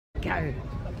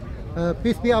go.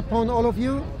 Peace be upon all of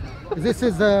you. This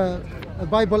is a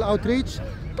Bible Outreach,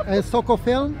 a SOCO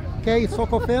film,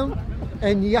 SOCO film,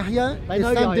 and Yahya,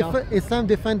 Islam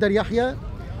defender Yahya.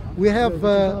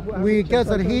 We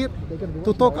gather here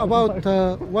to talk about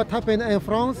what happened in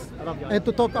France and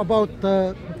to talk about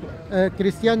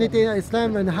Christianity and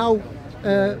Islam and how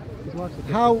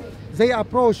they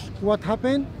approach what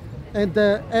happened. And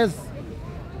as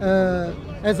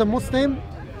a Muslim,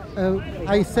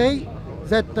 I say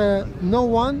that no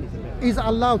one is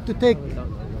allowed to take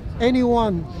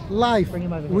anyone's life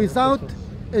without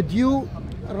a due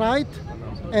right,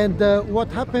 and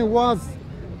what happened was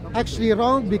actually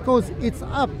wrong, because it's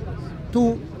up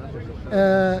to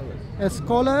a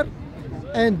scholar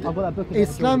and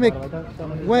Islamic,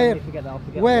 where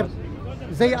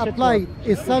they apply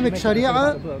Islamic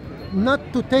Sharia, not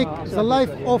to take the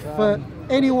life of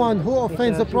anyone who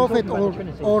offends the Prophet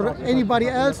or anybody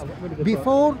else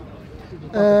before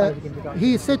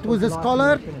he sit with a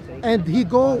scholar and he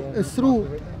go through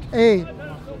a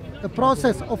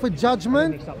process of a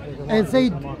judgment, and they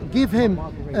give him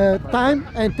time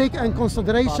and take in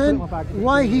consideration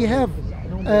why he have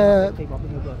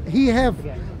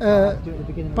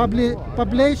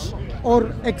published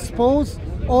or exposed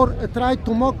or tried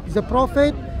to mock the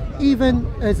Prophet. Even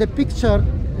the picture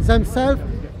themselves,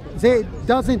 they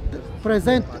doesn't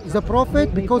present the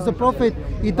Prophet, because the Prophet,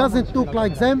 he doesn't look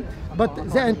like them, but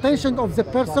the intention of the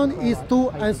person is to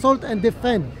insult and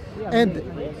defend. And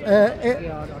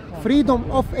freedom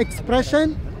of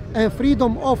expression and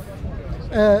freedom of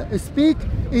speak,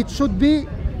 it should be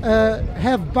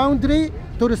have boundary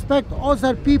to respect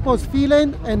other people's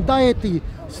feeling and deity.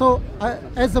 So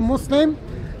as a Muslim,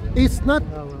 it's not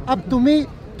up to me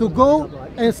to go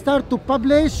and start to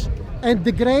publish and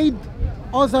degrade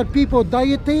other people's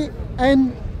deity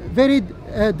in very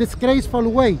disgraceful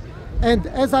way. And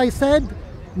as I said,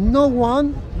 no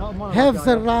one has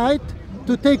the right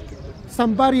to take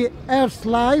somebody else's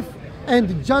life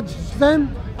and judge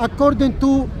them according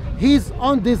to his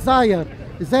own desire.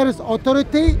 There is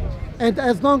authority, and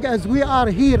as long as we are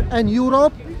here in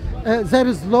Europe, there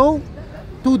is law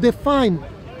to define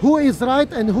who is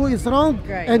right and who is wrong.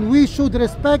 Great. And we should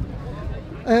respect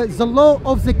the law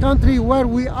of the country where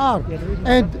we are.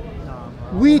 And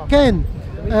we can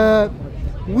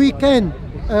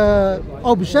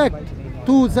object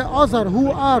to the other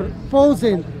who are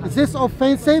posing this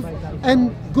offensive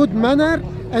in good manner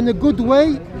and a good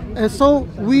way, so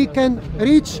we can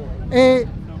reach a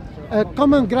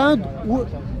common ground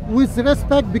with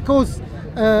respect, because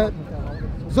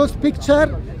those pictures,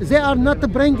 they are not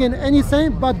bringing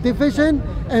anything but division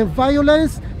and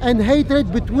violence and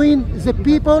hatred between the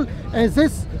people, and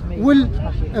this will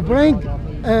bring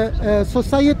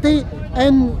society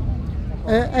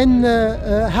and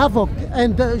havoc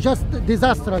and just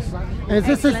disastrous. And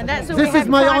this is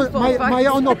my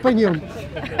own opinion.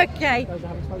 Okay.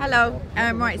 Hello.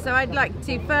 Right. So I'd like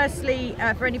to firstly,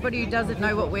 for anybody who doesn't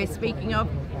know what we're speaking of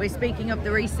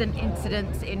the recent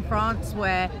incidents in France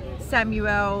where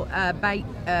Samuel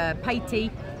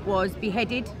Paty was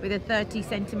beheaded with a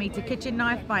 30-centimeter kitchen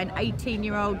knife by an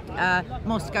 18-year-old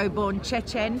Moscow-born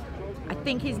Chechen. I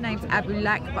think his name's Abu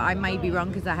Lak, but I may be wrong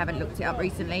because I haven't looked it up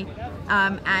recently.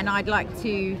 And I'd like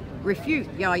to refute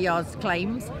Yahya's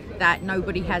claims that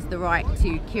nobody has the right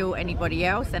to kill anybody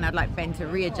else, and I'd like Ben to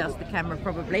readjust the camera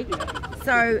probably.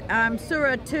 So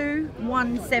Surah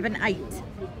 2:178,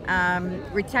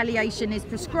 retaliation is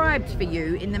prescribed for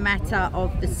you in the matter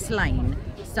of the slain.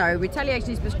 So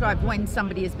retaliation is prescribed when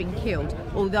somebody has been killed,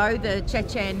 although the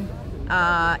Chechen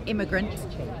immigrant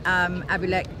Abu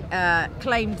Lak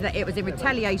claimed that it was in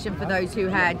retaliation for those who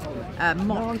had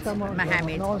mocked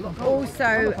Muhammad.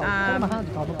 Also,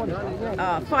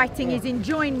 fighting is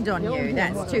enjoined on you.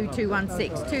 That's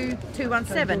 2:216.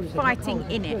 2:217, fighting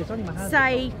in it.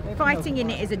 Say, fighting in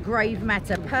it is a grave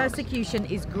matter. Persecution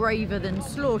is graver than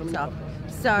slaughter.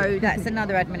 So that's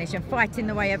another admonition. Fight in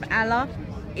the way of Allah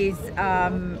is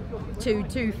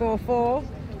 2:244.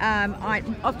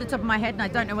 Off the top of my head, and I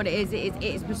don't know what it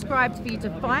is prescribed for you to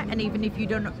fight, and even if you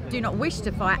do not wish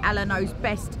to fight, Allah knows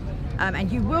best,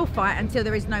 and you will fight until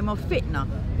there is no more fitna,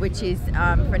 which is,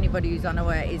 for anybody who's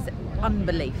unaware, is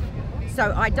unbelief.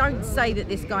 So I don't say that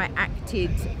this guy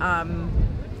acted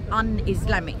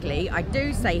un-Islamically. I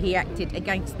do say he acted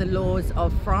against the laws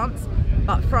of France,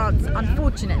 but France,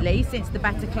 unfortunately, since the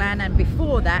Bataclan and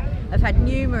before that, have had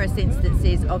numerous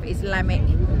instances of Islamic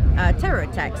terror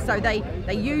attacks. So they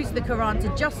use the Quran to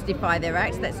justify their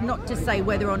acts. That's not to say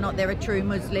whether or not they're a true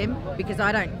Muslim, because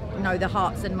I don't know the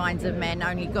hearts and minds of men,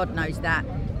 only God knows that.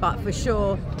 But for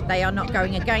sure, they are not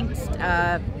going against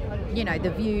you know,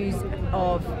 the views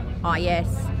of IS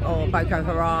or Boko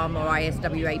Haram or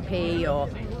ISWAP or,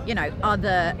 you know,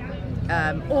 other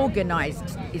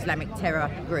organized Islamic terror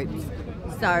groups.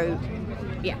 So,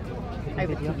 yeah,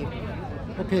 over to you.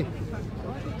 Okay.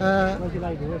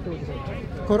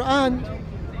 Quran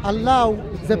allow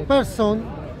the person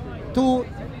to,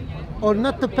 or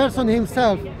not the person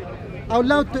himself,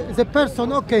 allow the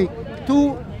person, okay,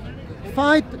 to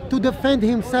fight to defend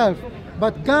himself.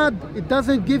 But God, it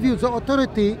doesn't give you the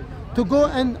authority to go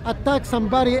and attack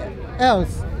somebody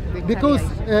else, because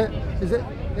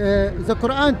the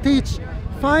Quran teach,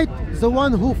 fight the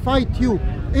one who fight you.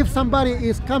 If somebody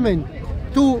is coming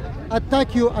to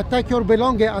attack you, attack your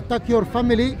belonging, attack your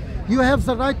family, you have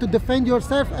the right to defend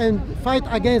yourself and fight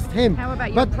against him. How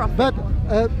about your prophet? But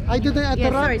I didn't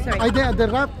interrupt. Yeah, sorry. I didn't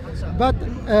interrupt.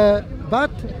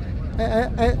 But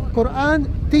Quran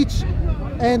teach,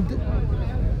 and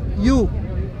you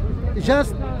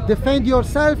just defend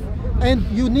yourself, and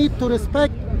you need to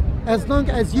respect, as long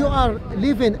as you are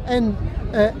living in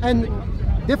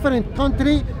different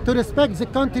country, to respect the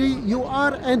country you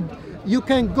are, and you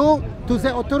can go to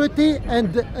the authority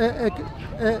and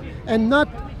not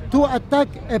to attack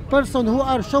a person who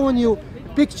are showing you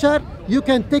picture. You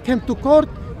can take him to court,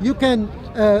 you can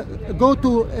go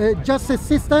to justice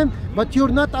system, but you're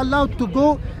not allowed to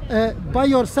go by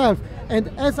yourself. And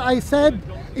as I said,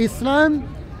 Islam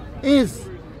is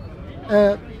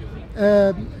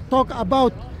talk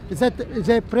about that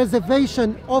the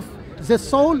preservation of the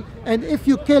soul, and if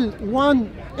you kill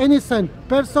one innocent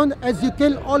person, as you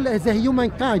kill all as a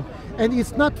humankind, and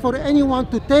it's not for anyone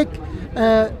to take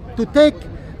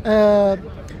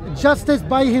justice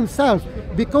by himself,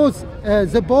 because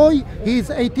the boy, he's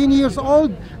 18 years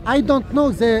old. I don't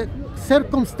know the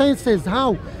circumstances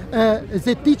how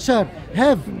the teacher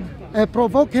have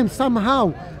provoked him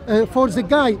somehow. For the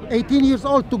guy 18 years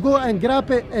old to go and grab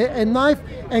a knife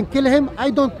and kill him, I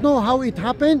don't know how it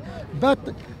happened, but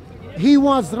he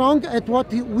was wrong at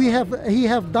what he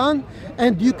have done,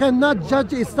 and you cannot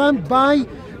judge Islam by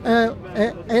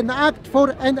an act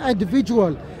for an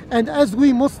individual. And as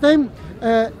we Muslim,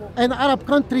 an Arab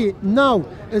country now,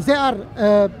 they are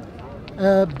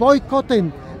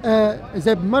boycotting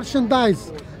the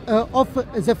merchandise of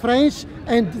the French,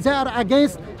 and they are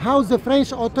against how the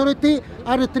French authority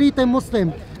are treating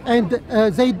Muslim. And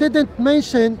they didn't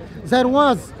mention there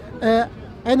was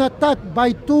an attack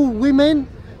by two women.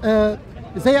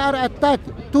 They are attacked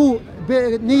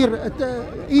near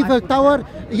Evil Tower,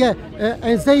 yeah,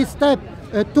 and they stabbed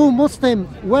two Muslims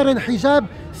wearing hijab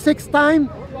 6 times,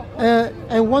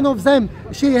 and one of them,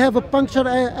 she have a puncture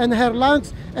in her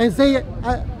lungs, and they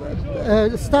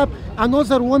stab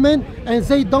another woman, and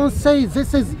they don't say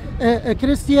this is a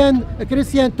Christian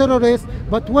terrorist,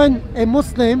 but when a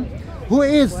Muslim who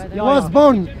was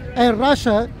born in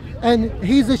Russia, and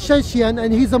he's a Chechen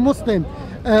and he's a Muslim,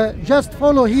 just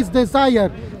follow his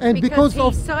desire, and because he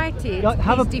of cited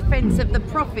his defense of the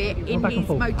Prophet in his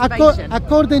motivation.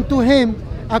 According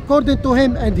to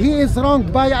him, and he is wrong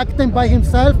by acting by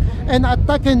himself and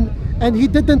attacking, and he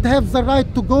didn't have the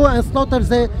right to go and slaughter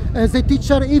the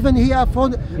teacher, even he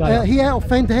offend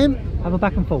him. Have a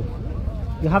back and forth.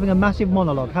 You're having a massive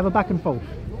monologue. Have a back and forth.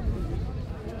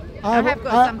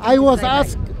 I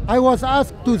was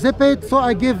asked to zip it, so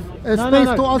I give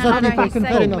space to other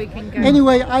people.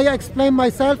 Anyway, I explained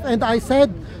myself, and I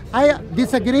said I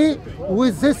disagree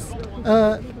with this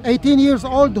 18 years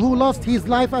old who lost his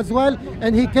life as well,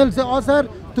 and he killed the other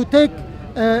to take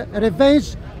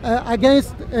revenge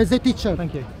against the teacher.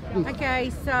 Thank you. Okay,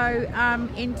 so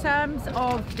in terms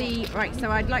of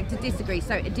so I'd like to disagree.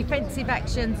 So defensive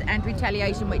actions and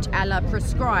retaliation, which Allah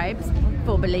prescribes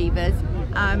for believers,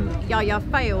 Yahya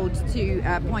failed to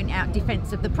point out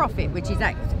defense of the Prophet, which is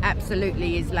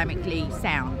absolutely Islamically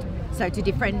sound. So to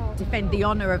defend the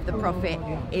honor of the Prophet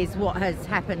is what has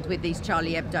happened with these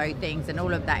Charlie Hebdo things and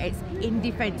all of that. It's in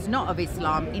defense not of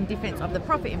Islam, in defense of the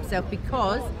Prophet himself,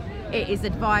 because it is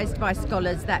advised by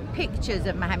scholars that pictures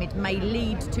of Muhammad may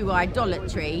lead to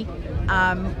idolatry,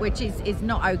 which is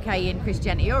not okay in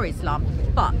Christianity or Islam.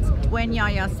 But when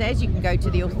Yahya says you can go to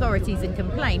the authorities and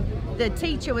complain, the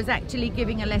teacher was actually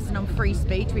giving a lesson on free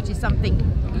speech, which is something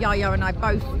Yahya and I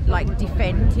both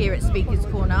defend here at Speaker's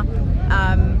Corner.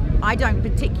 I don't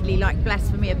particularly like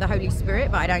blasphemy of the Holy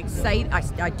Spirit, but I do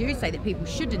say that people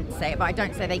shouldn't say it, but I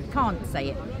don't say they can't say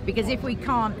it, because if we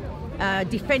can't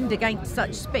defend against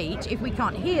such speech, if we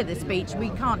can't hear the speech, we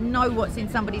can't know what's in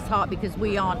somebody's heart, because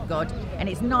we aren't God. And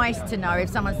it's nice to know if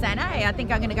someone's saying, hey, I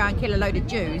think I'm going to go and kill a load of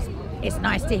Jews, it's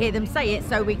nice to hear them say it,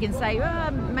 so we can say,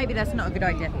 maybe that's not a good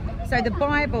idea. So the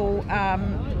Bible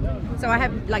So I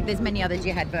have, like, there's many other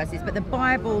jihad verses, but the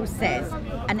Bible says,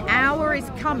 an hour is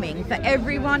coming for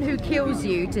everyone who kills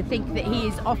you to think that he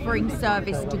is offering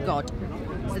service to God.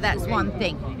 So that's one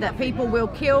thing, that people will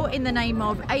kill in the name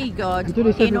of a God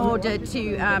in order to,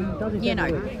 you know,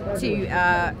 to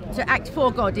act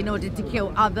for God, in order to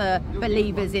kill other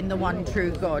believers in the one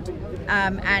true God.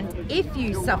 And if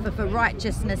you suffer for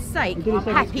righteousness' sake,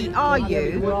 happy are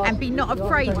you, and be not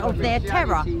afraid of their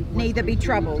terror, neither be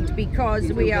troubled,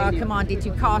 because we are commanded to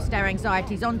cast our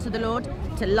anxieties onto the Lord,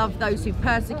 to love those who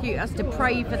persecute us, to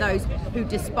pray for those who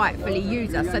despitefully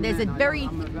use us. So there's a very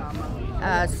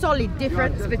solid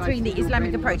difference between the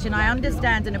Islamic approach, and I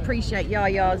understand and appreciate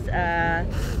Yahya's,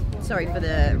 sorry for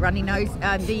the runny nose,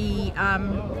 the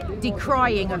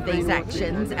decrying of these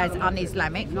actions as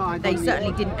un-Islamic. They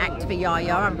certainly didn't act for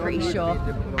Yahya, I'm pretty sure,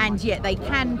 and yet they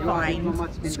can find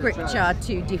scripture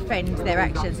to defend their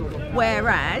actions,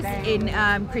 whereas in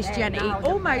Christianity,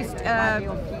 almost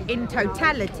in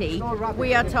totality,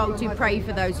 we are told to pray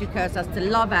for those who curse us, to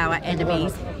love our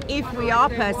enemies. If we are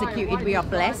persecuted, we are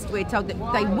blessed. We're told that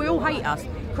they will hate us.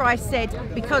 Christ said,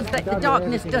 because the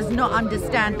darkness does not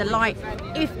understand the light,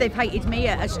 if they've hated me,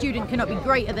 a student cannot be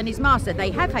greater than his master.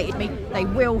 They have hated me, they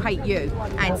will hate you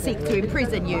and seek to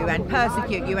imprison you and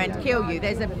persecute you and kill you.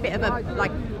 There's a bit of a,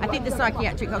 like, I think the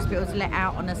psychiatric hospital's let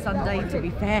out on a Sunday, to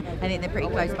be fair. I think they're pretty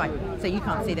close by, so you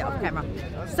can't see that off camera.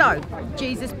 So,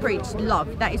 Jesus preached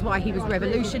love. That is why he was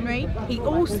revolutionary. He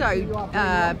also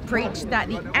preached that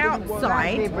the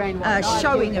outside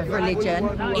showing of religion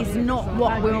is not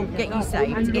what will get you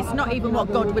saved. It's not even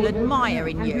what God will admire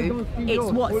in you.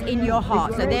 It's what's in your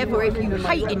heart. So therefore, if you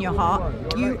hate in your heart,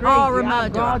 you are a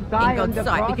murderer in God's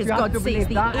sight, because God sees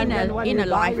the inner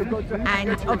life,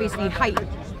 and obviously hate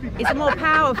is a more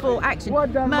powerful action.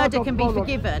 Murder can be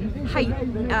forgiven. Hate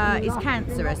is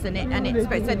cancerous, and it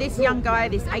spreads. So this young guy,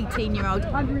 this 18-year-old,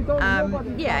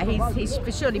 yeah, he's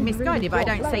for surely misguided, but I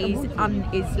don't say he's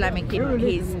un-Islamic in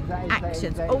his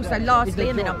actions. Also, lastly,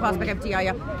 and then I'll pass back over to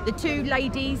Yahya, the two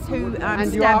ladies who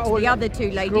stabbed the other two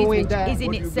ladies, which is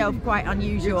in itself quite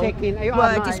unusual,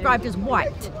 were described as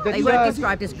white. They weren't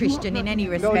described as Christian in any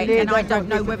respect, and I don't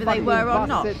know whether they were or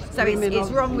not. So it's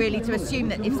wrong really to assume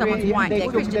that if someone's white, they're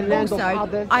Christian. Also,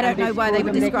 I don't know why they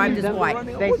were described as white,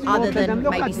 other than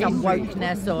maybe some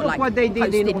wokeness or like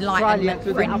post-enlightenment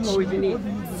French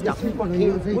stuff.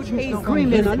 He's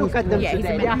criminal. Look at them. Yeah, he's a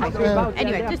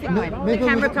anyway, just ignore him. The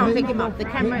camera can't pick him up. The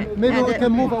camera. Maybe we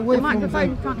can move away the from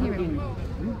microphone can't hear him.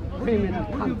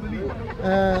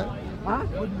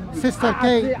 Sister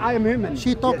Kay,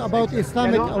 she talked about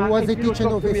Islamic, was a teaching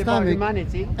of Islamic,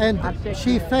 and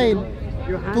she failed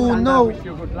to know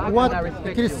what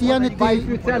Christianity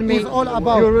is all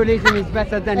about. Your religion is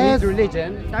better than his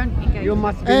religion. You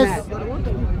must be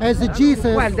as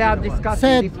Jesus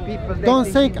said, don't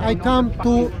think I come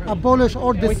to abolish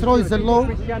or destroy the law,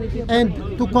 and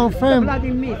to confirm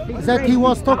that he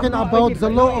was talking about the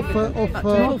law of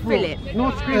about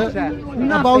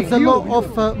the law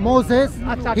of Moses.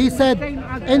 He said,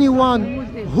 anyone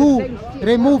who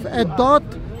remove a dot,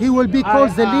 he will be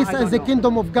called the least in the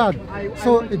kingdom of God.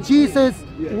 So Jesus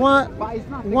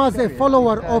was a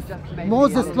follower of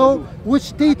Moses' law,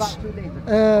 which teach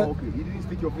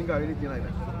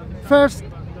first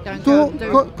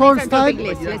corn style,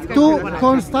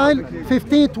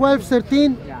 15, 12,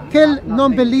 13, kill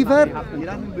non-believer.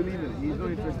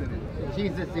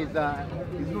 Jesus is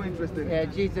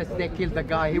Jesus, they killed the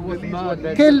guy, he was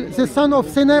murdered. Kill the son of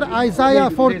sinner, Isaiah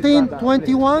 14,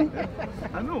 21.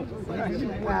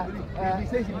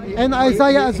 And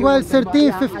Isaiah as well,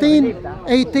 13, 15,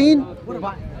 18.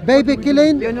 Baby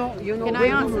killing. Can I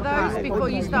answer those before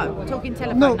you start talking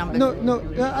telephone numbers? No.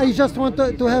 I just want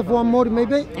to have one more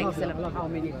maybe. Excellent.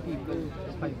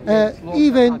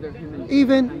 Even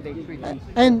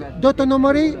and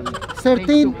Deuteronomy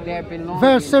 13,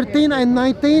 verse 13 and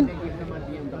 19,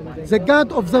 the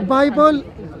God of the Bible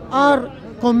are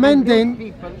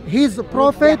commanding his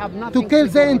prophet to kill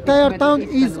the entire town.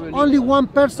 Is only one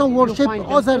person worship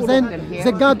other than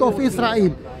the God of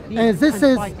Israel. And this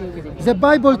is the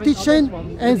Bible teaching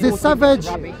and the savage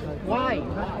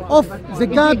of the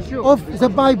God of the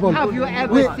Bible.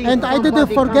 And I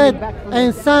didn't forget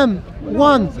in Psalm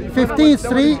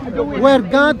 1:15:3, where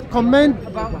God command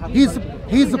his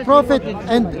prophet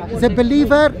and the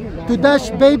believer to dash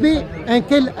baby and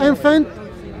kill infant,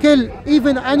 kill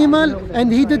even animal,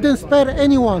 and he didn't spare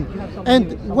anyone.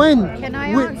 And when can I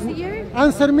answer you?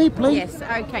 Answer me, please. Yes,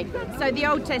 okay. So the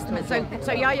Old Testament,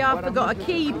 so Yahya forgot a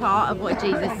key part of what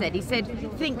Jesus said. He said,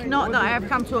 think not that I have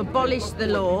come to abolish the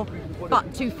law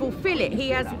but to fulfill it. He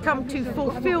has come to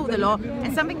fulfill the law,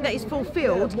 and something that is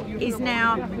fulfilled is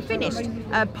now finished.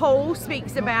 Paul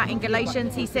speaks about in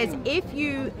Galatians, he says,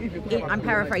 I'm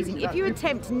paraphrasing, if you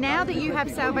attempt now that you have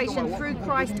salvation through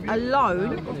Christ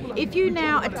alone, if you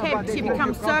now attempt to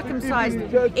become circumcised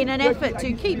in an effort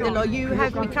to keep the law, you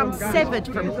have become severed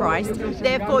from Christ,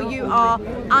 therefore you are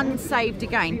unsaved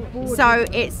again. So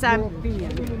it's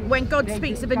when God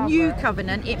speaks of a new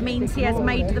covenant, it means he has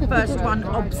made the first one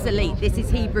obsolete. This is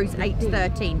Hebrews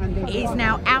 8:13. It is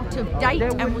now out of date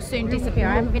and will soon disappear.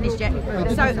 I haven't finished yet.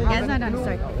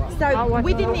 So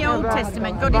within the Old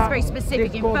Testament, God is very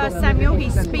specific. In 1 Samuel, he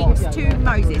speaks to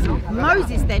Moses.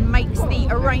 Moses then makes the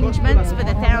arrangements for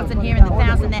the 1,000 here and the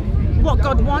 1,000 there. What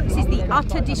God wants is the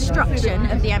utter destruction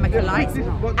of the Amalekites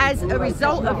as a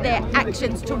result of their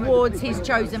actions towards his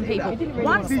chosen people.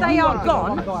 Once they are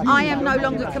gone, I am no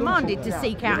longer commanded to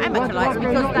seek out Amalekites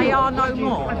because they are no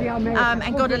more.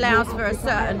 And God allows for a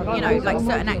certain, like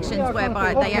certain actions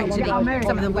whereby they actually,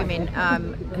 some of the women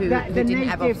who didn't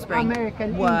have offspring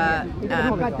were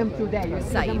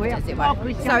saved, as it were.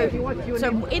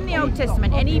 So in the Old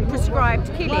Testament, any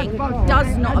prescribed killing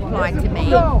does not apply to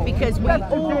me because we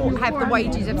all have the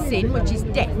wages of sin, which is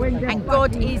death, and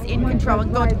God is in control,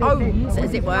 and God owns,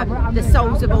 as it were, the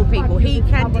souls of all people. He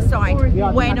can decide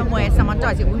when and where someone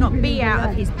dies. It will not be out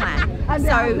of his plan.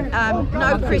 So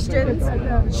no Christians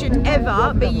should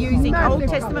ever be using Old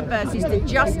Testament verses to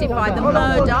justify the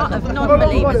murder of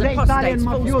non-believers, apostates,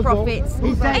 false prophets,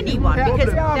 anyone,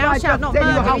 because thou shalt not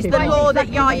murder is the law that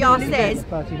Yahya says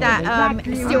that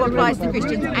still applies to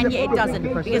Christians, and yet it doesn't,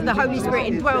 because the Holy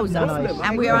Spirit indwells us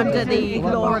and we are under the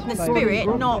law of the Spirit,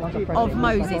 not of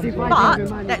Moses.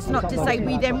 But that's not to say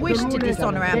we then wish to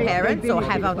dishonour our parents or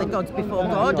have other gods before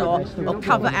God or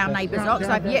cover our neighbour's ox.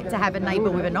 I've yet to have a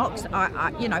neighbour with an ox.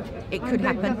 It could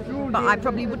happen, but I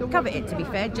probably wouldn't cover it, to be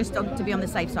fair, just to be on the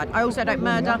safe side. I also don't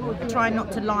murder. I try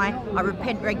not to lie. I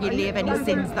repent regularly of any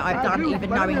sins that I've done,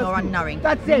 even knowing or unknowing.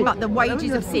 But the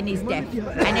wages of sin is death,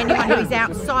 and anyone who is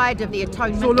outside of the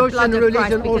atonement, the blood of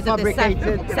Christ, because of the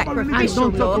sacrificial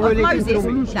law of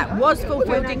Moses that was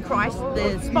fulfilled in Christ,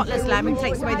 the spotless Lamb who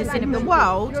takes away the sin of the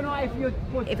world.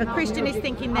 If a Christian is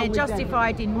thinking they're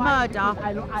justified in murder,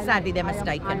 sadly they're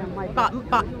mistaken. But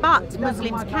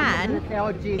Muslims can,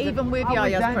 even with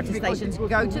Yahya's protestations,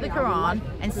 go to the Quran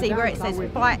and see where it says,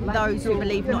 fight those who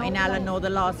believe not in Allah nor the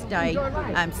last day,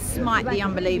 smite the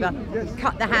unbeliever,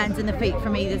 cut the hands and the feet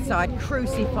from either side,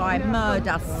 crucify,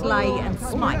 murder, slay and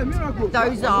smite.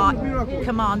 Those are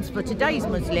commands for today's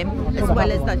Muslim, as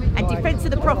well as those. And defence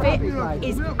of the Prophet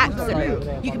is absolute.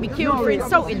 You can be killed for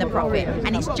insulting the Prophet,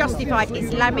 and it's justified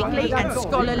Islamically and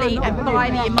scholarly and by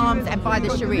the Imams and by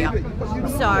the Sharia.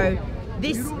 So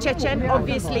this Chechen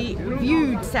obviously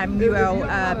viewed Samuel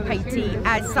Paty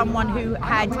as someone who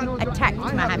had attacked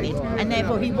Muhammad, and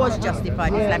therefore he was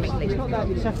justified Islamically.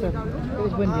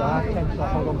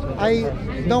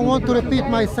 I don't want to repeat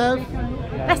myself.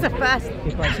 That's the first.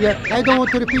 Yeah, I don't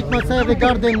want to repeat myself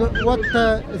regarding what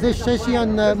this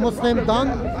Chechen Muslim done,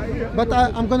 but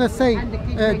I'm going to say,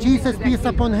 Jesus, peace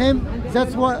upon him,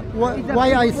 that's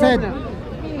why I said,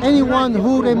 anyone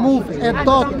who removes a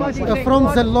dot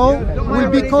from the law will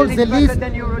be called the least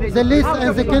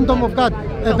in the kingdom of God.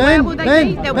 Where will they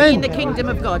be? They'll be in the kingdom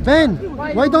of God. Ben,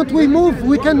 why don't we move?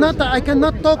 I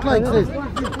cannot talk like this.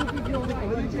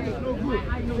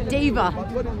 Diva.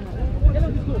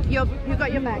 You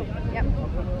got your bag. Yep.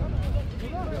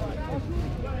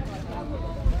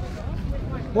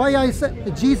 Why I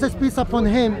said Jesus, peace upon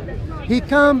him, he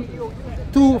come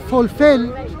to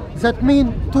fulfill, that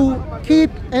means to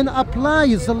keep and apply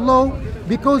the law,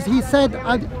 because he said,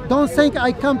 I don't think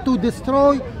I come to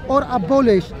destroy or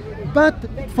abolish, but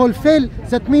fulfill,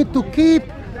 that means to keep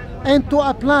and to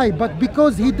apply. But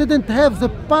because he didn't have the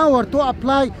power to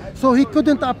apply, so he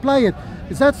couldn't apply it.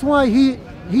 That's why he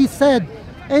said,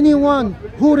 anyone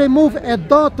who remove a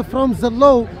dot from the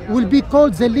law will be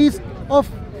called the least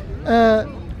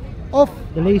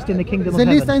the least in the kingdom of heaven.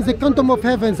 The least in the kingdom of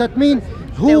heaven. That means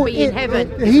who be in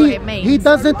heaven, is what it means. He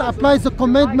doesn't apply the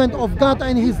commandment of God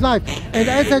in his life. And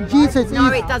as a Jesus no,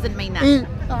 it doesn't mean that.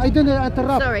 I didn't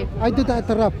interrupt. Sorry. I didn't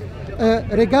interrupt.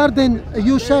 Regarding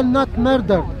you shall not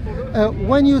murder.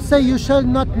 When you say you shall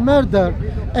not murder,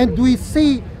 and we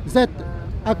see that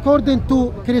according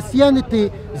to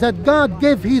Christianity, that God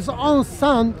gave his own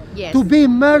son to be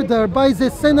murdered by the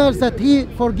sinners, that he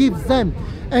forgives them.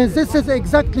 And this is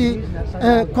exactly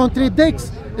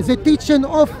contradicts the teaching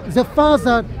of the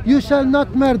Father, you shall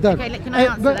not murder. Okay, can I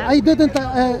answer but that?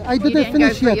 I didn't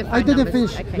finish yet. I didn't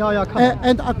finish. Okay.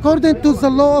 And according to the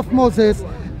law of Moses,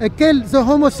 kill the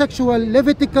homosexual,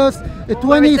 Leviticus Whereas the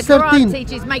 20:13. Quran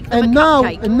teaches make them And a now,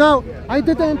 cupcake. and now, I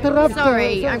didn't interrupt.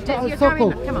 Sorry, you're SOCO.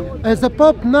 carrying on. Come on. As the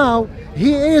Pope now,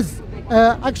 he is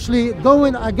actually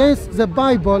going against the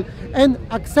Bible and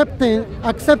accepting,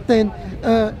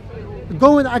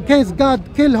 going against God,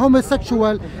 kill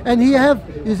homosexual, and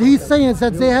he's saying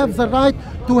that they have the right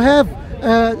to have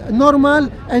normal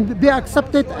and be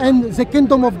accepted in the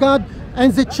kingdom of God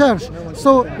and the church.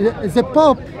 So the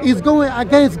Pope is going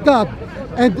against God,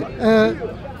 and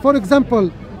for example,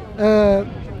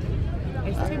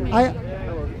 It's 2 minutes. I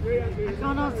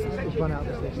can't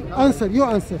answer. You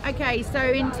answer. Okay, so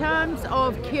in terms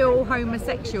of kill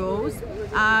homosexuals,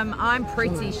 I'm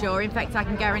pretty sure, in fact I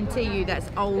can guarantee you that's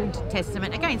Old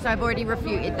Testament. Again, so I've already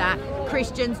refuted that.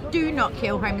 Christians do not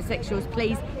kill homosexuals,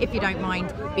 please, if you don't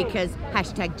mind, because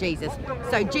 #Jesus.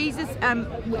 So Jesus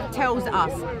tells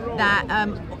us that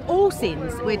all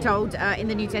sins, we're told in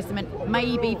the New Testament,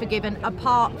 may be forgiven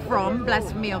apart from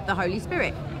blasphemy of the Holy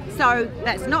Spirit. So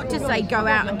that's not to say go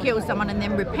out and kill someone and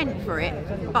then repent for it,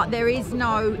 but there is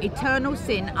no eternal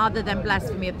sin other than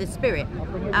blasphemy of the Spirit.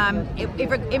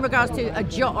 In regards to a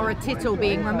jot or a tittle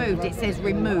being removed, it says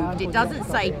removed. It doesn't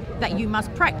say that you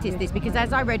must practice this, because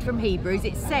as I read from Hebrews,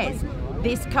 it says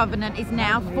this covenant is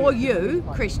now for you,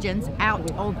 Christians,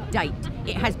 out of date.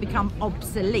 It has become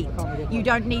obsolete. You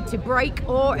don't need to break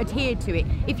or adhere to it.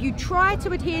 If you try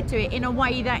to adhere to it in a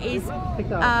way that is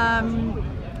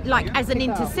like as an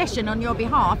intercession on your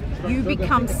behalf, you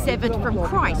become severed from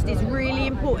Christ. It's really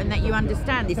important that you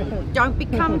understand this. Don't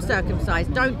become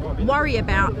circumcised. Don't worry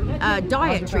about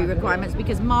dietary requirements,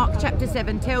 because Mark chapter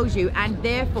 7 tells you, and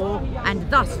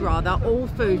thus all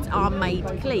foods are made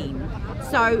clean.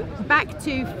 So back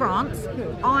to France,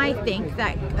 I think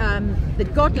that the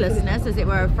godlessness, as it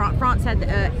were, of France had,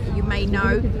 you may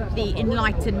know, the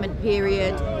Enlightenment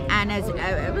period, and as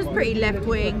it was pretty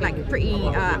left-wing, like pretty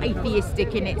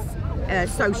atheistic in its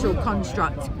social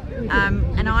construct,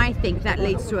 and I think that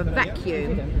leads to a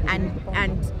vacuum,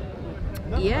 and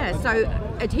yeah, so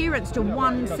adherence to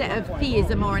one set of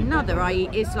theism or another, i.e.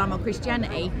 Islam or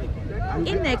Christianity,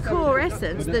 in their core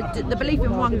essence, the belief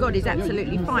in one God is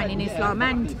absolutely fine in Islam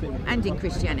and in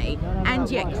Christianity, and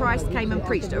yet Christ came and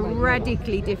preached a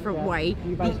radically different way,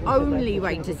 the only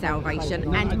way to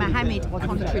salvation, and Muhammad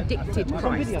contradicted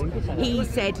Christ. He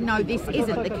said, no, this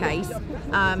isn't the case,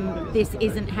 this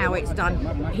isn't how it's done,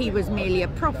 he was merely a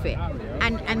prophet.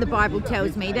 And the Bible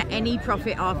tells me that any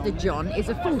prophet after John is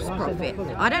a false prophet.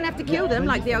 I don't have to kill them,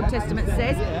 like the Old Testament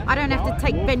says. I don't have to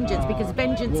take vengeance, because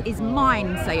vengeance is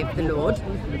mine, saith the Lord.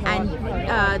 And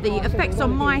the effects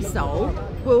on my soul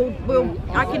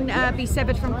I can be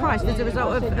severed from Christ as a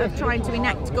result of trying to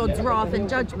enact God's wrath and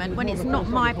judgment when it's not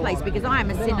my place, because I am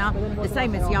a sinner, the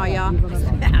same as Yahya,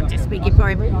 I'm just speaking for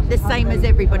him, the same as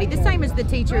everybody, the same as the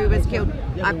teacher who was killed.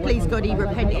 Please God, he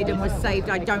repented and was saved.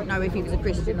 I don't know if he was a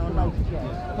Christian or not.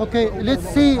 Okay, let's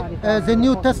see the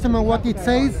New Testament, what it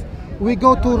says. We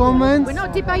go to Romans. We're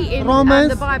not debating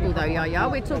the Bible though, Yahya.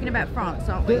 We're talking about France,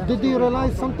 aren't we? Did you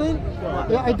realize something?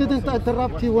 I didn't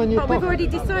interrupt you when you talked. We've already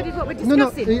decided what we're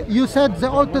discussing. No, you said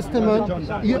the Old Testament,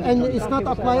 and it's not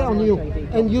apply on you.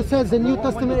 And you said the New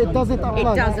Testament, it doesn't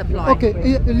apply. It does apply.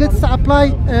 Okay, let's apply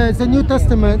the New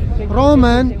Testament.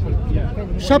 Romans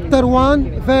chapter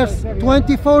 1, verse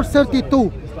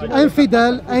 24-32.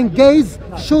 Infidel and gays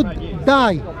should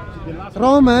die.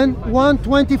 Romans 1,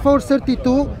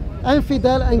 24-32.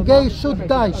 Infidel and gay should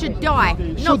die. Should die,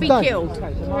 not be killed.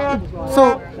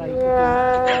 So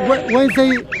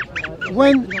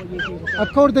when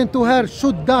according to her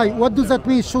should die, what does that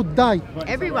mean? Should die?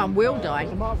 Everyone will die.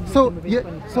 So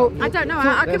I don't know.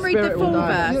 I can read the full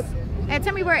verse.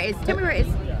 Tell me where it is. Tell me where it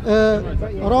is.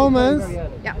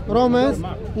 Romans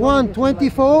 1,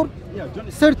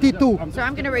 24-32. So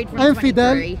I'm going to read from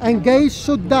Infidel 23. and gay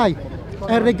should die.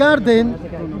 And regarding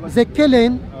the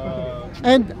killing,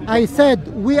 and I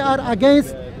said we are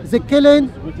against the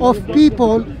killing of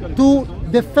people to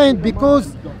defend,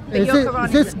 because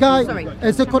this guy,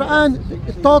 the Quran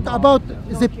talk about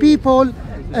the people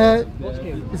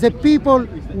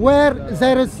where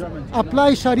there is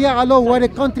apply Sharia law, where a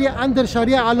country under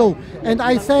Sharia law. And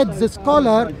I said the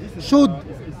scholar should,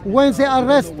 when they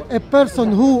arrest a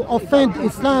person who offends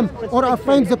Islam or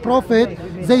offends the Prophet,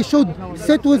 they should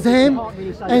sit with him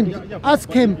and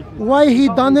ask him why he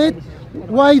done it,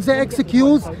 why they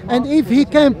excuse, and if he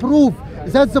can prove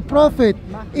that the Prophet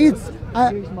is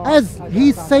as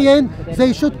he's saying,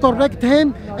 they should correct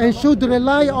him and should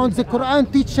rely on the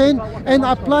Quran teaching and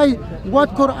apply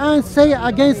what Quran say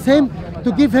against him,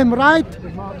 to give him right,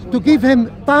 to give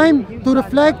him time to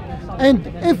reflect, and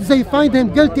if they find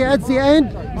him guilty at the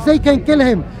end, they can kill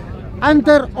him.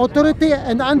 under authority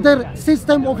and under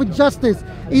system of justice.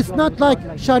 It's not like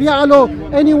Sharia law.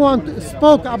 Anyone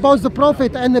spoke about the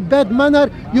Prophet in a bad manner,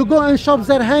 you go and shove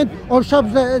their hand or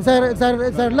shove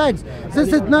their legs.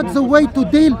 This is not the way to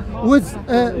deal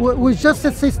with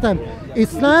justice system.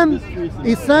 Islam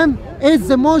is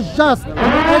the most just. And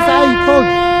as I told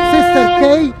Sister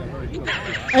Kay,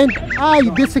 and I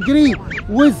disagree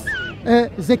with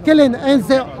the killing and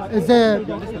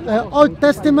the Old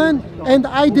Testament, and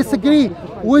I disagree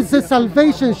with the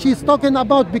salvation she's talking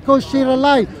about, because she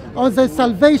relied on the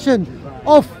salvation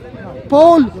of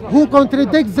Paul, who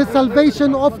contradicts the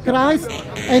salvation of Christ,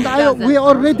 and we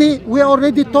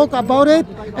already talked about it,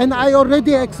 and I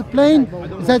already explained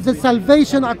that the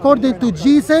salvation according to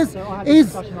Jesus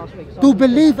is to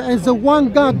believe in the one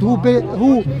God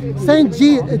who sent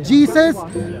Jesus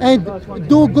and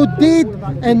do good deed,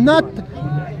 and not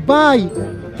by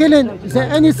killing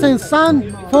the innocent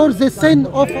son for the sin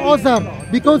of others,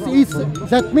 because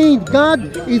that means God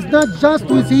is not just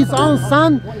with his own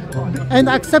son and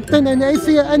accepting an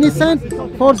innocent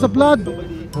for the blood,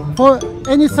 for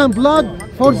innocent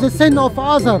blood for the sin of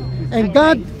others. And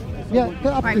God,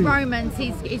 right, Romans,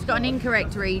 he's got an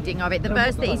incorrect reading of it. The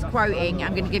verse that he's quoting,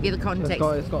 I'm going to give you the context,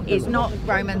 is not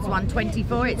Romans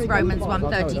 1:24, it's Romans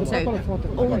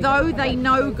 1:32. Although they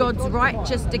know God's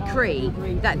righteous decree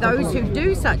that those who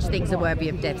do such things are worthy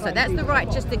of death. So that's the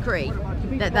righteous decree,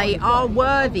 that they are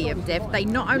worthy of death. They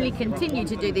not only continue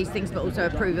to do these things, but also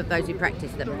approve of those who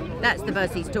practice them. That's the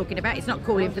verse he's talking about. It's not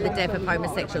calling for the death of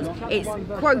homosexuals. It's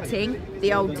quoting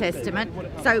the Old Testament.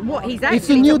 So what he's actually... It's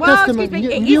the New Testament. It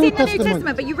is in the New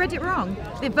Testament, but you read it wrong.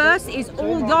 The verse is,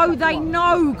 although they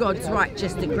know God's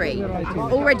righteous decree,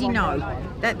 already know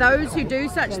that those who do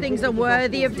such things are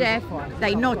worthy of death,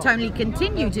 they not only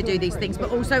continue to do these things,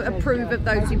 but also approve of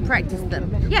those who practice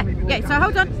them. Yeah, so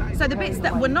hold on. So the bits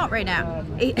that were not read out,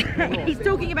 he's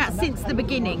talking about since the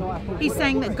beginning. He's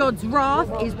saying that God's wrath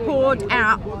is poured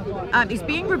out, is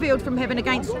being revealed from heaven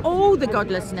against all the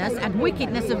godlessness and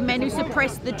wickedness of men who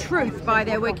suppress the truth by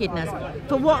their wickedness.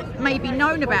 For what may be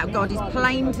known about God is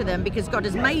plain to them, because God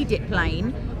has made it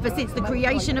plain for since the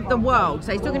creation of the world.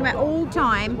 So he's talking about all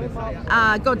time.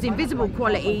 God's invisible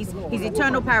qualities, his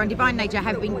eternal power and divine nature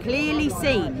have been clearly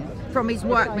seen from his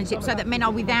workmanship, so that men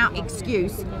are without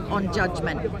excuse on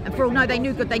judgment. And for all know they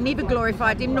knew God, they neither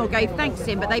glorified him nor gave thanks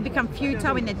to him, but they become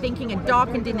futile in their thinking and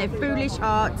darkened in their foolish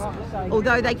hearts.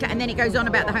 Although they and then it goes on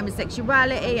about the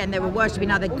homosexuality, and they were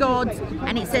worshipping other gods,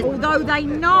 and it says, although they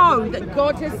know that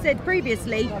God has said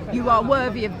previously, you are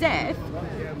worthy of death,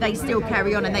 they still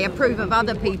carry on and they approve of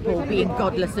other people being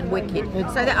godless and wicked.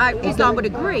 So that Islam would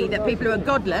agree that people who are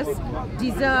godless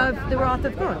deserve the wrath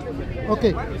of God.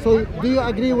 Okay, so do you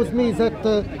agree with me that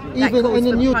even in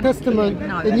the New Testament,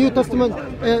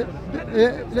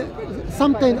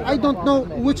 something, I don't know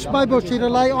which Bible she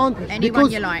rely on.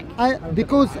 Anyone you like.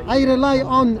 Because I rely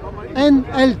on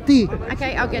NLT.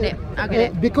 Okay, I'll get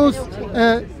it. Because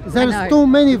there's too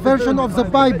many versions of the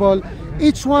Bible.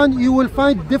 Each one you will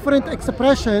find different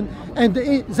expression, and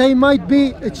they might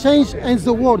be changed in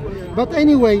the word. But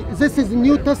anyway, this is the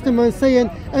New Testament saying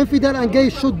infidel and gay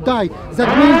should die.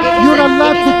 That means you're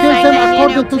allowed to kill them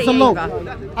according to the law.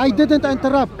 I didn't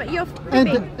interrupt. But you're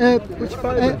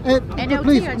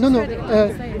please, no.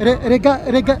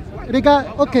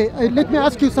 Okay, let me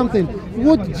ask you something.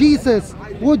 Would Jesus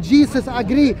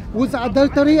agree with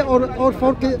adultery or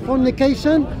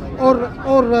fornication or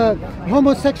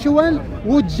homosexual?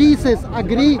 Would Jesus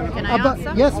agree? Can I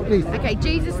answer? Yes, please. Okay,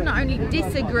 Jesus not only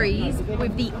disagrees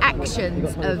with the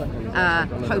actions of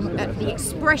the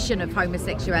expression of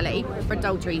homosexuality or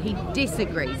adultery, he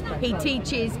disagrees. He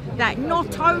teaches that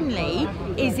not only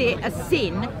is it a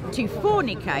sin to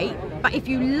fornicate, but if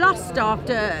you lust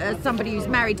after somebody who's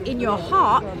married in your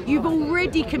heart, you've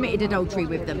already committed adultery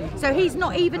with them. So he's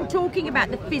not even talking about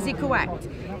the physical act.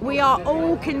 We are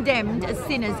all condemned as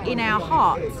sinners in our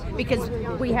hearts, because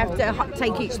we have to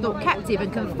take each thought captive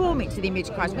and conform it to the image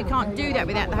of Christ. We can't do that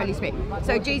without the Holy Spirit.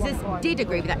 So Jesus did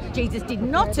agree with that. Jesus did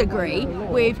not agree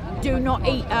with do not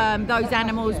eat those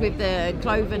animals with the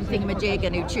cloven thingamajig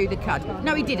and who chew the cud.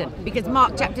 No, he didn't, because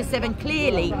Mark chapter 7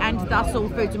 clearly, and thus all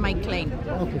foods are made clean.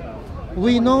 Okay.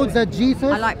 We know that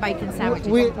Jesus... I like bacon sandwiches.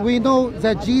 We know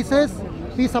that Jesus,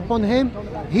 peace upon him,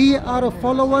 he are a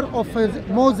follower of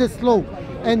Moses' law.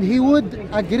 And he would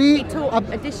agree... He taught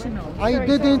additional. I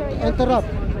didn't interrupt.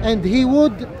 And he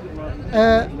would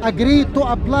agree to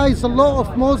apply the law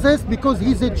of Moses because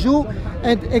he's a Jew.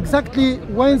 And exactly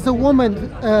when the woman,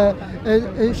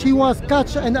 she was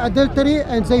caught in adultery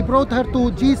and they brought her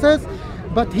to Jesus,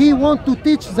 but he want to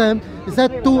teach them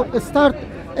that to start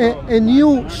a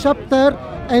new chapter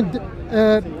and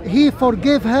he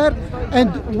forgave her,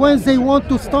 and when they want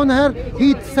to stone her,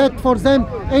 he said for them,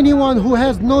 anyone who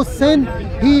has no sin,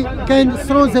 he can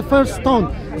throw the first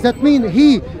stone. That means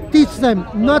he teach them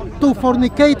not to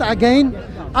fornicate again,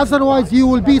 otherwise you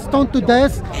will be stoned to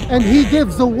death, and he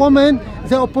gives the woman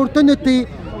the opportunity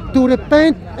to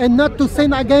repent and not to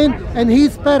sin again, and he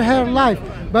spare her life.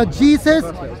 But Jesus,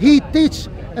 he teach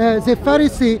the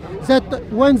Pharisee that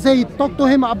when they talk to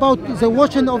him about the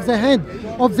washing of the hand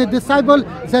of the disciple,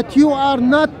 that you are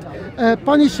not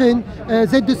punishing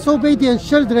the disobedient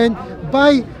children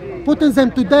by putting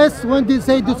them to death when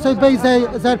they disobey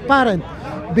their parent,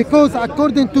 because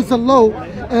according to the law,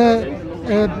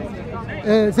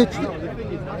 the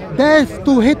death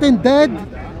to hitting dead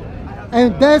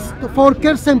and death for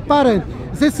cursing parent.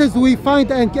 This is we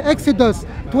find in Exodus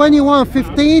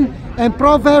 21:15 and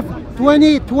Proverbs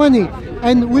 20:20,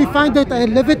 and we find it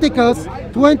in Leviticus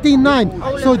 29.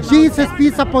 So Jesus,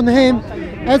 peace upon him,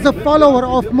 as a follower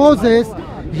of Moses,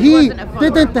 he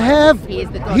didn't have the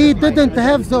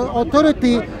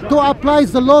authority to apply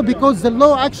the law, because the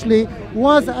law actually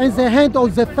was in the hand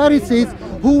of the Pharisees,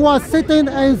 who was sitting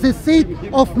in the seat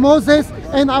of Moses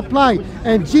and applied.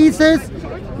 And Jesus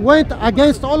went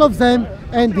against all of them,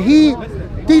 and he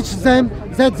teach them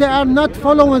that they are not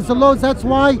following the law. That's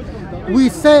why we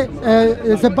say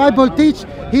the Bible teach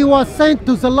he was sent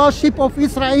to the lost sheep of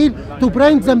Israel to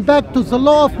bring them back to the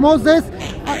law of Moses,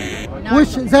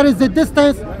 which there is a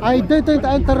distance. I didn't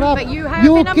interrupt. But you have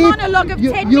in a monologue of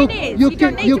 10 minutes. You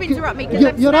don't need to interrupt me,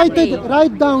 because you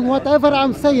write down whatever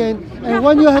I'm saying, and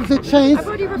when you have the chance, I've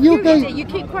already refuted it. You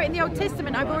keep quoting the Old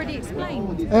Testament. I've already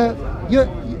explained.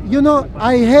 You know,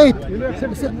 I hate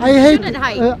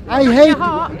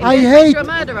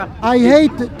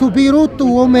to be rude to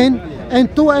women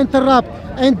and to interrupt.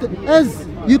 And as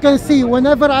you can see,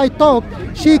 whenever I talk,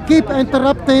 she keep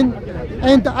interrupting,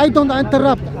 and I don't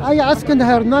interrupt. I asking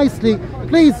her nicely,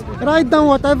 please write down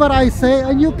whatever I say,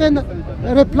 and you can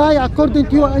reply according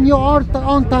to you and your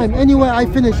own time. Anyway, I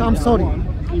finish. I'm sorry.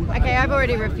 Okay, I've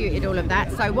already refuted all of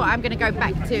that. So what I'm going to go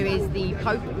back to is the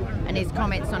Pope and his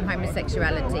comments on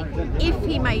homosexuality. If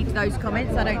he made those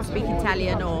comments, I don't speak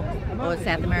Italian or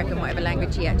South American, whatever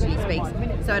language he actually speaks,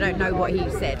 so I don't know what he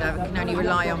said. I can only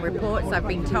rely on reports. I've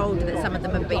been told that some of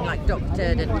them have been like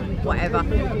doctored and whatever.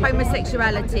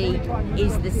 Homosexuality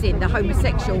is the sin. The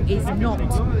homosexual is not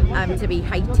to be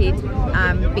hated,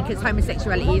 because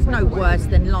homosexuality is no worse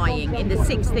than lying. In the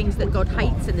 6 things that God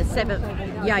hates, and the 7th,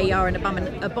 yea, are an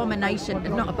abomination,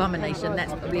 not abomination,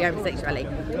 that's probably homosexuality,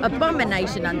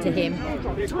 abomination unto him.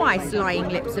 Twice lying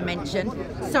lips are mentioned,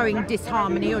 sowing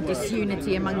disharmony or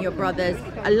disunity among your brothers,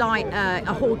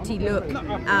 a haughty look,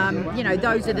 you know,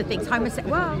 those are the things.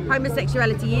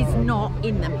 Homosexuality is not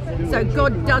in them. So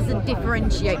God doesn't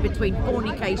differentiate between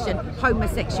fornication,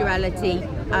 homosexuality,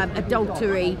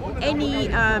 adultery,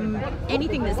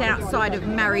 anything that's outside of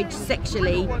marriage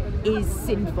sexually is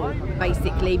sinful,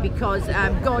 basically, because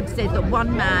God says that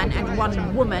one man and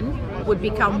one woman would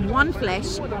become one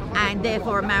flesh, and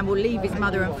therefore a man will leave his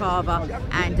mother and father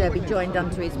and be joined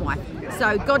unto his wife.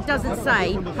 So God doesn't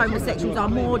say homosexuals are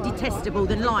more detestable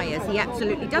than liars. He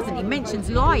absolutely doesn't. He mentions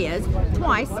liars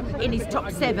twice in his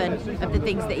top 7 of the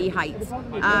things that he hates.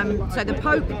 So the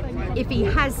Pope, if he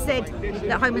has said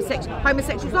that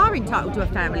homosexuals are entitled to a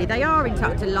family, they are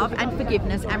entitled to love and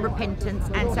forgiveness and repentance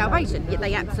and salvation. Yet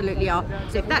they absolutely are.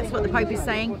 So if that's what the Pope is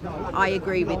saying, I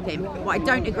agree with him. What I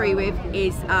don't agree with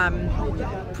is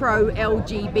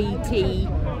pro-LGBT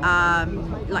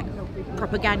like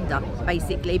propaganda,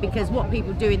 basically, because what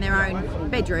people do in their own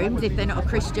bedrooms, if they're not a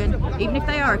Christian, even if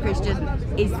they are a Christian,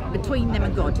 is between them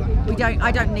and God.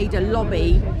 I don't need a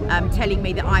lobby telling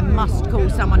me that I must call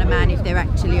someone a man if they're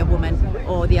actually a woman,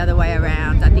 or the other way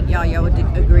around. I think Yaya would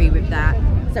agree with that.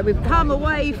 So we've come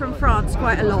away from France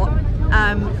quite a lot.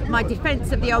 My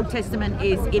defense of the Old Testament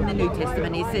is in the New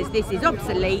Testament. It says this is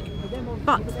obsolete,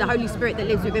 but the Holy Spirit that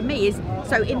lives within me is.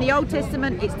 So in the Old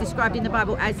Testament, it's described in the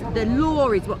Bible as the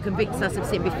law is what convicts us of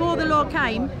sin. Before the law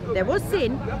came, there was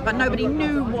sin, but nobody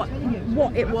knew what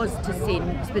it was to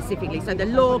sin specifically. So the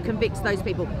law convicts those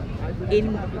people.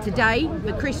 In today,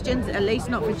 for Christians, at least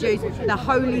not for Jews, the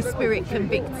Holy Spirit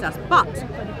convicts us. But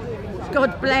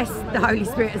God bless the Holy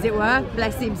Spirit, as it were,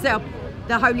 bless himself.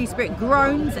 The Holy Spirit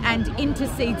groans and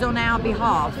intercedes on our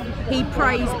behalf. He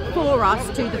prays for us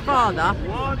to the Father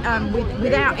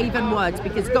without even words,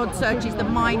 because God searches the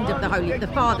mind of the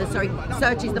Father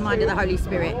searches the mind of the Holy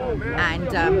Spirit.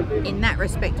 And in that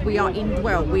respect, we are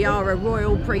indwelt. We are a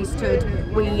royal priesthood.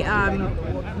 We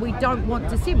don't want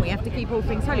to sin. We have to keep all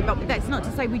things holy. But that's not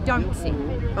to say we don't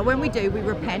sin. But when we do, we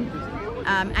repent.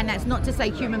 And that's not to say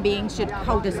human beings should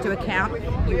hold us to account.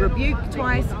 You rebuke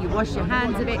twice, you wash your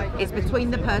hands of it. It's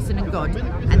between the person and God.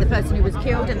 And the person who was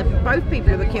killed and both people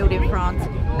who were killed in France,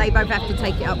 they both have to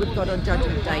take it up with God on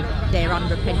Judgment Day. Their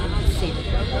unrepentant sin.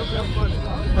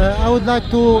 I would like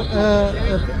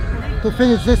to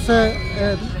finish this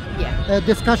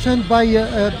discussion by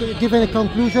giving a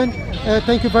conclusion.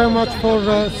 Thank you very much for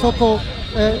SOCO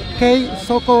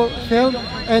SOCO film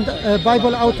and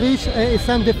Bible Outreach,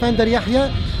 Islam Defender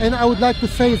Yahya. And I would like to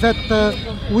say that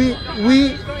we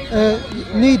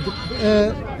need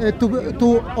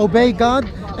to obey God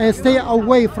and stay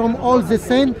away from all the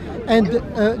sin and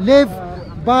live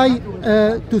by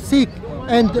to seek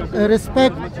and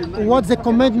respect what the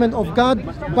commandment of God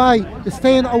by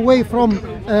staying away from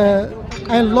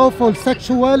unlawful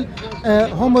sexual,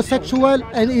 homosexual,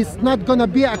 and it's not gonna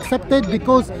be accepted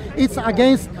because it's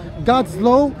against God's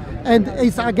law and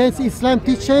it's against Islam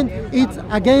teaching, it's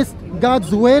against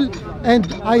God's will.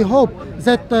 And I hope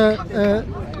that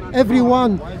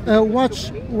everyone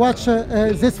watch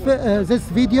this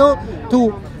video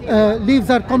to leave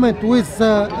their comment with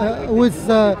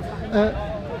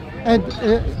and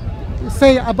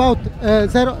say about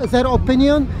their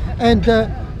opinion, and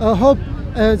hope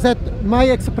that my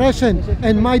expression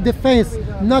and my defense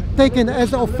not taken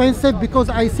as offensive, because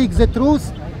I seek the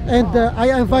truth. And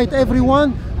I invite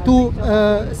everyone to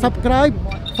subscribe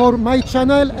for my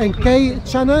channel and K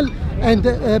channel and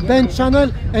Ben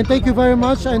channel. And thank you very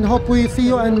much, and hope we see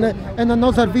you in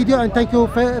another video. And thank you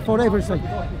for everything.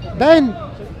 Ben.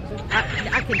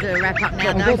 I can do a wrap up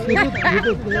now, though.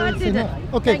 No, I didn't.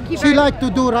 Okay, she like to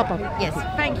do wrap up. Yes,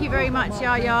 thank you very much,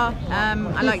 Yahya.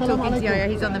 I like talking to Yahya,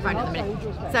 he's on the phone at the minute.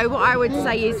 So what I would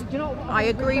say is, I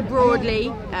agree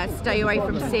broadly, stay away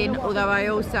from sin, although I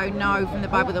also know from the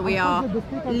Bible that we are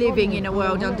living in a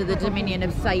world under the dominion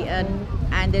of Satan,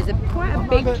 and there's quite a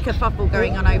big kerfuffle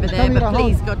going on over there, but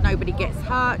please God, nobody gets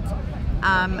hurt,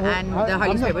 and the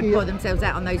Holy Spirit would pour themselves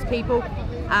out on those people.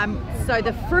 So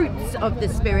the fruits of the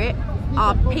Spirit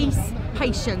are peace,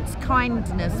 patience,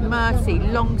 kindness, mercy,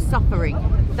 long-suffering.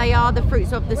 They are the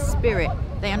fruits of the Spirit.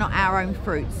 They are not our own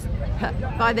fruits.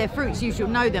 By their fruits you shall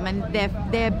know them, and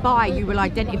thereby you will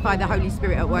identify the Holy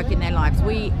Spirit at work in their lives.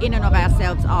 We, in and of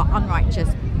ourselves, are unrighteous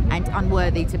and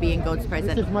unworthy to be in God's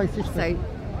presence. This is my sister. So,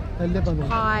 Lebanon.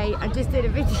 hi, I just did a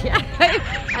video.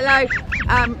 Hello.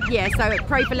 Yeah, so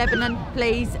pray for Lebanon,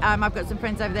 please. I've got some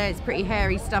friends over there. It's pretty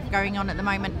hairy stuff going on at the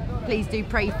moment. Please do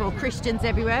pray for Christians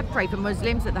everywhere. Pray for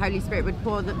Muslims, that the Holy Spirit would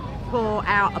pour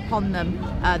out upon them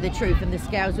the truth, and the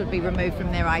scales would be removed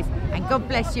from their eyes. And God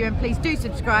bless you. And please do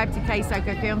subscribe to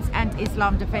SOCO Films and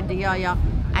Islam Defender Yahya.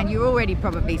 And you're already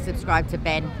probably subscribed to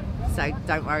Ben, so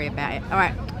don't worry about it. All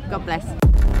right, God bless.